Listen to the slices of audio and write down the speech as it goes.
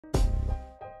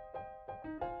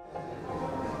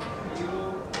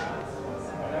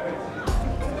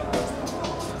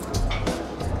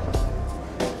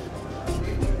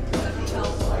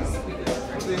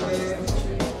It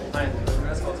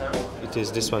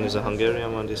is, this one is a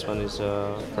Hungarian one, this one is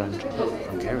a French.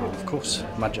 Hungarian, of course.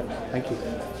 Magyar. Thank you.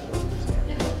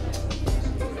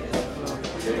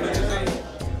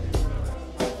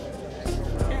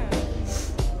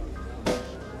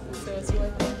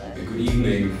 Good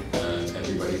evening,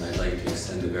 everybody. I'd like to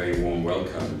extend a very warm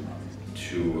welcome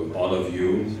to all of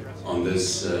you on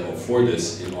this, or for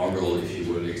this inaugural, if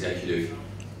you will, executive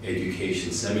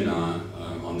education seminar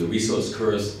on the resource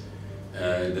curse,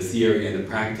 the theory and the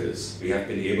practice. We have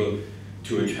been able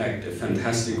to attract a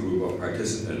fantastic group of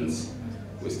participants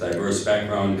with diverse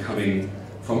background coming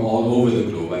from all over the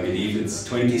globe. I believe it's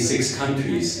 26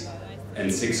 countries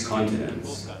and 6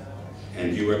 continents.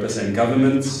 And you represent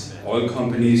governments, oil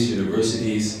companies,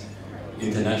 universities,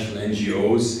 international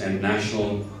NGOs, and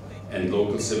national and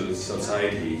local civil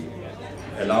society,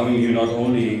 allowing you not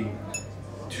only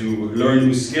to learn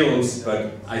new skills,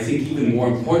 but I think even more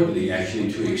importantly, actually,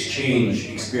 to exchange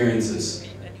experiences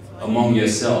among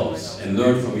yourselves and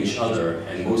learn from each other.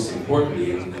 And most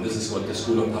importantly, and this is what the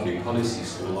School of Public Policy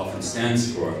School often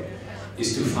stands for,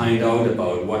 is to find out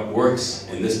about what works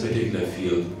in this particular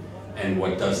field and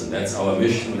what doesn't. That's our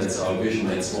mission, that's our vision,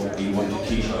 that's what we want to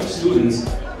teach our students.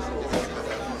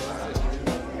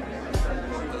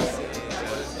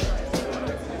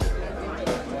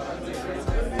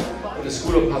 The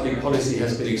School of Public Policy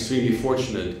has been extremely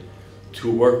fortunate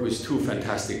to work with 2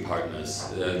 fantastic partners,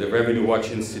 the Revenue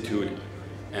Watch Institute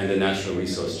and the National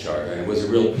Resource Charter. And it was a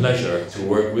real pleasure to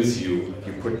work with you.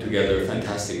 You put together a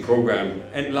fantastic program.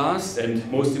 And last and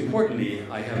most importantly,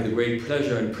 I have the great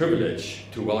pleasure and privilege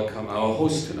to welcome our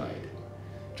host tonight.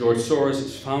 George Soros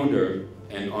is founder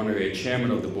and honorary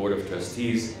chairman of the Board of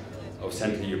Trustees of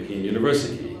Central European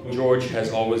University. George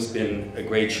has always been a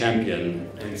great champion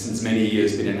and since many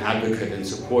years been an advocate and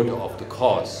supporter of the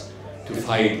cause to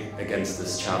fight against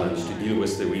this challenge, to deal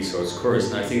with the resource curse.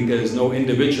 And I think there is no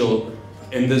individual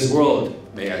in this world,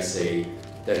 may I say,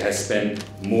 that has spent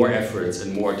more efforts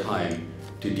and more time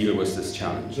to deal with this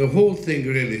challenge. The whole thing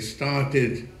really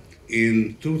started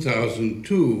in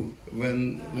 2002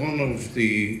 when one of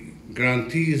the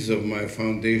grantees of my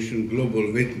foundation,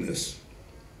 Global Witness,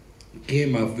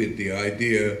 came up with the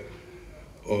idea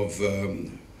of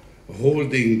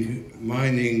holding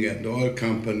mining and oil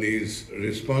companies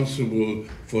responsible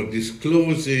for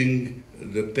disclosing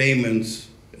the payments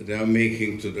they are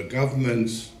making to the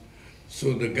governments,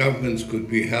 so the governments could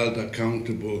be held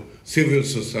accountable, civil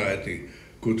society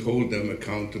could hold them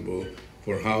accountable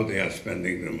for how they are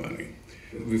spending their money.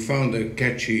 We found a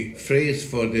catchy phrase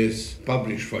for this: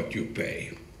 publish what you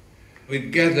pay.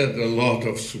 It gathered a lot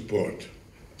of support,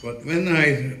 but when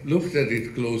I looked at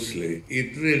it closely,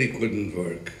 it really couldn't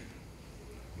work.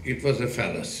 It was a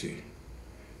fallacy.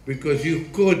 Because you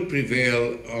could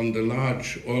prevail on the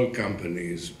large oil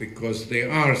companies because they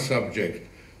are subject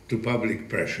to public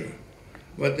pressure.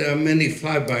 But there are many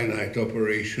fly-by-night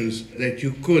operations that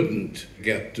you couldn't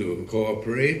get to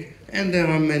cooperate, and there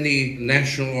are many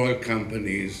national oil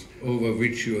companies over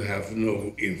which you have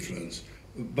no influence.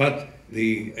 But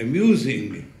the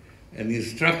amusing and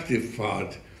instructive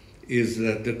part is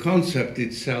that the concept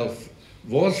itself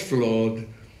was flawed,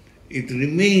 it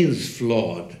remains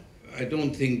flawed. I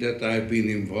don't think that I've been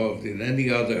involved in any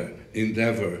other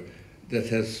endeavor that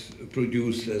has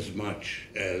produced as much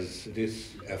as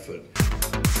this effort.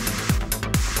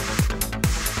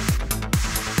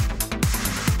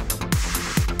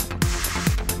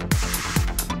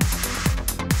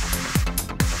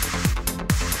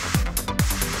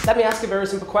 Let me ask you a very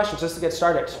simple question just to get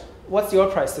started. What's the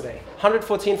oil price today?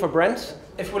 114 for Brent.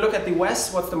 If we look at the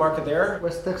West, what's the market there?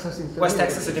 West Texas Intermediate. West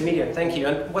Texas Intermediate, thank you.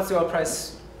 And what's the oil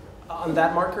price on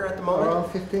that marker at the moment? Around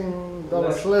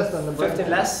 $15 less than the Brent. 15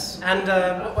 less. And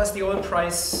what was the oil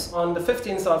price on the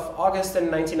 15th of August in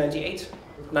 1998?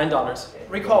 $9.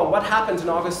 Recall, what happened in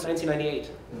August 1998?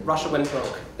 Russia went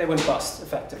broke. They went bust,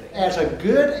 effectively. As a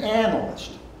good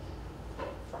analyst,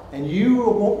 and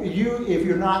if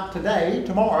you're not today,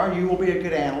 tomorrow, you will be a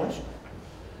good analyst.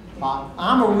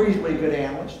 I'm a reasonably good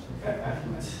analyst.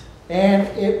 And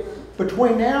if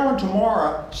between now and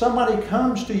tomorrow, somebody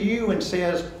comes to you and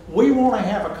says, we want to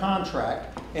have a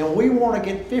contract and we want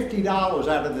to get $50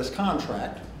 out of this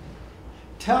contract,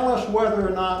 tell us whether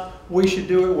or not we should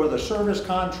do it with a service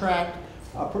contract,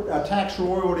 a tax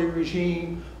royalty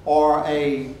regime, or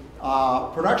a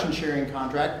production sharing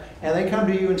contract, and they come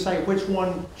to you and say, which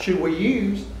one should we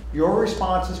use? Your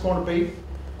response is going to be,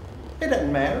 it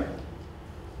doesn't matter.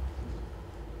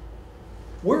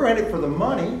 We're in it for the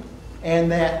money,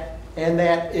 and that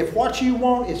if what you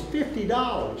want is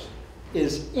 $50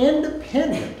 is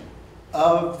independent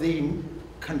of the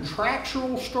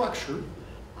contractual structure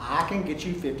I can get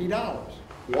you $50.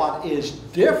 What is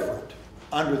different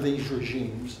under these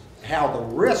regimes, how the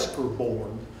risks are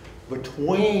borne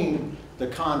between the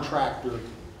contractor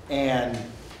and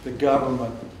the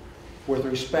government with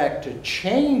respect to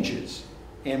changes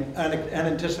in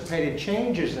unanticipated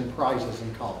changes in prices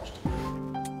and cost.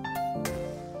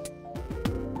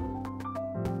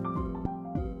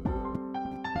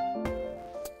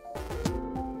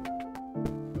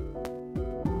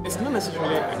 It's not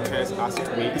necessarily a curse as it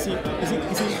way.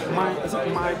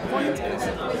 My point is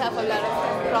we have a lot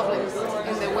of problems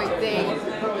in the way they.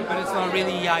 But it's not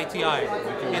really ITI.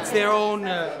 It's their own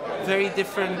very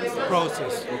different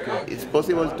process. Okay. It's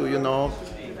possible to,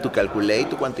 to calculate,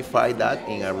 to quantify that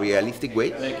in a realistic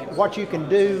way. What you can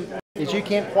do is you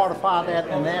can't quantify that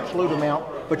in an absolute amount,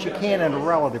 but you can in a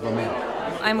relative amount.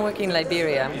 I'm working in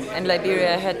Liberia, and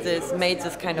Liberia made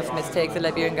this kind of mistake, the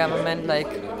Liberian government, like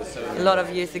a lot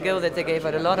of years ago, that they gave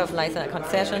out a lot of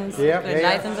licenses.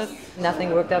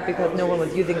 Nothing worked out because no one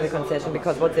was using the concession,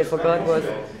 because what they forgot was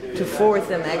to force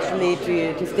them actually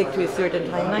to stick to a certain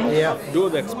timeline. Yeah. Do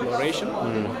the exploration,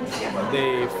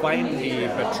 they find the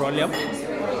petroleum,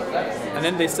 and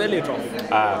then they sell it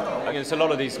off. I guess a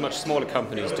lot of these much smaller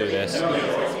companies do this.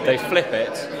 They flip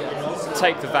it,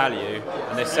 take the value,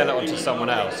 and they sell it on to someone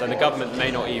else, and the government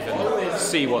may not even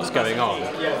see what's going on.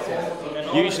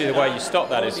 Usually the way you stop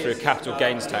that is through capital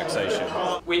gains taxation.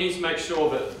 We need to make sure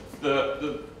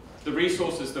that the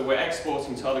resources that we're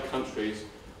exporting to other countries,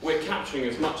 we're capturing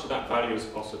as much of that value as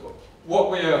possible.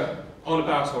 What we're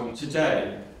on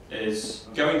today is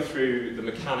going through the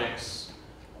mechanics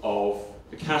of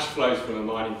the cash flows from a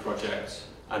mining project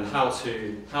and how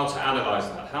to analyse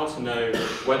that, how to know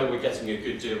whether we're getting a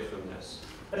good deal from this.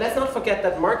 But let's not forget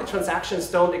that market transactions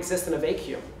don't exist in a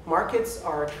vacuum. Markets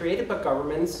are created by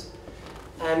governments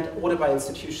and ordered by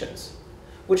institutions,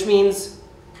 which means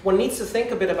one needs to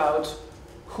think a bit about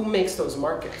who makes those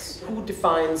markets, who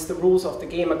defines the rules of the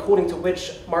game according to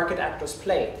which market actors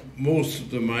play. Most of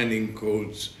the mining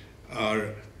codes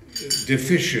are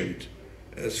deficient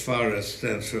as far as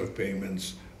transfer of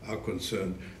payments are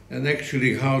concerned. And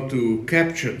actually how to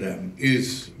capture them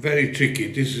is very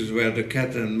tricky. This is where the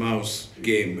cat and mouse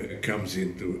game comes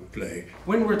into play.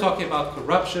 When we're talking about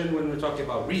corruption, when we're talking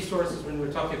about resources, when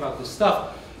we're talking about this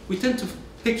stuff, we tend to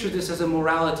picture this as a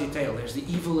morality tale. There's the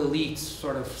evil elites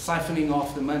sort of siphoning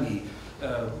off the money,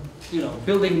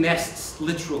 building nests,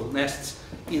 literal nests,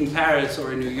 in Paris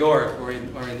or in New York or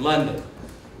in London.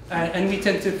 And we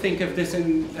tend to think of this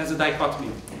as a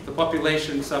dichotomy, the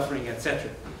population suffering, etc.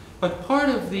 But part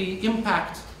of the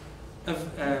impact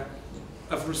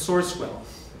of resource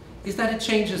wealth is that it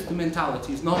changes the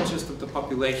mentalities, not just of the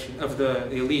population, of the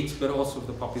elites, but also of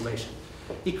the population.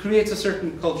 It creates a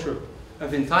certain culture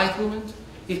of entitlement.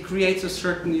 It creates a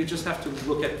certain, you just have to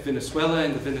look at Venezuela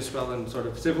and the Venezuelan sort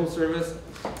of civil service.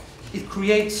 It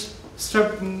creates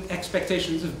certain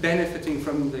expectations of benefiting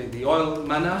from the oil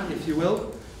manna, if you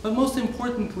will. But most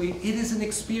importantly, it is an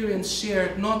experience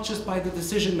shared not just by the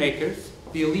decision makers,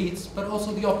 the elites, but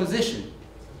also the opposition.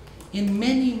 In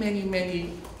many, many,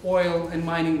 many oil and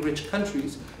mining rich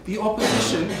countries, the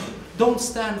opposition don't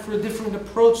stand for a different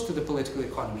approach to the political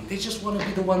economy. They just want to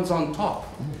be the ones on top.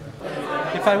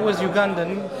 If I was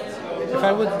Ugandan, if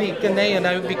I would be Ghanaian,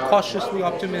 I would be cautiously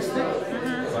optimistic.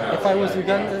 If I was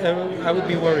Ugandan, I would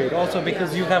be worried. Also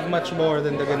because you have much more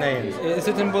than the Ghanaians. Is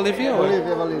it in Bolivia?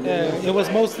 Bolivia. It was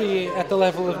mostly at the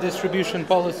level of distribution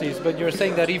policies, but you're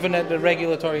saying that even at the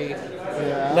regulatory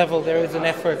level, there is an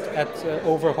effort at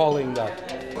overhauling that.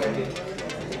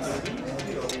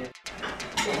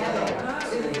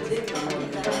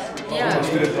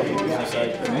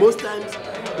 Most times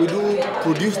we do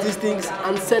produce these things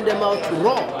and send them out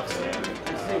raw.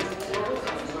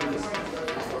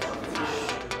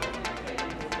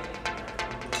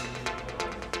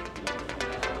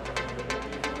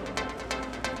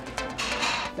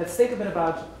 Let's think a bit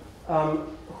about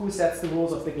who sets the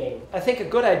rules of the game. I think a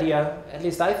good idea, at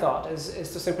least I thought, is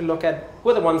to simply look at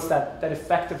who are the ones that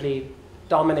effectively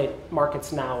dominate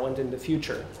markets now and in the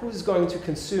future. Who's going to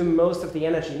consume most of the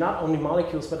energy, not only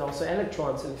molecules but also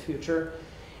electrons in the future?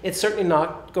 It's certainly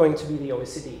not going to be the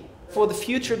OECD. For the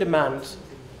future demand,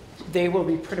 they will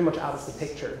be pretty much out of the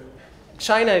picture.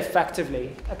 China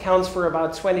effectively accounts for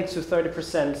about 20 to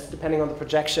 30%, depending on the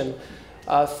projection,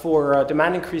 for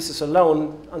demand increases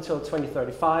alone until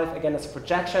 2035. Again, it's a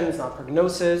projection, it's not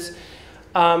prognosis.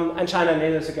 And China and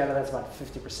India together, that's about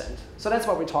 50%. So that's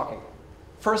what we're talking.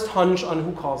 First hunch on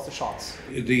who calls the shots.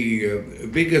 The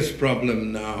biggest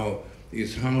problem now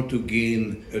is how to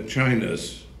gain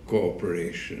China's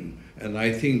cooperation. And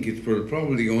I think it will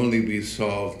probably only be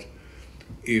solved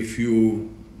if you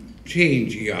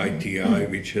change EITI,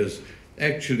 which has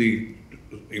actually,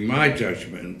 in my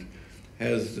judgment,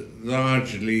 has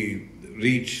largely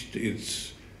reached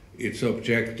its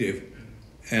objective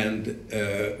and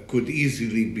could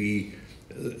easily be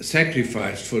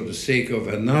sacrificed for the sake of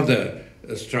another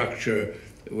structure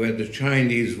where the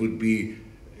Chinese would be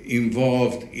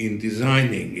involved in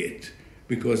designing it,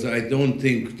 because I don't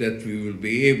think that we will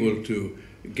be able to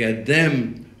get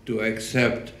them to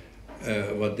accept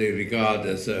what they regard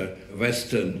as a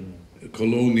Western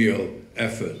colonial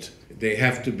effort. They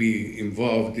have to be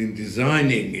involved in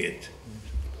designing it,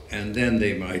 and then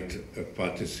they might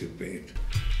participate.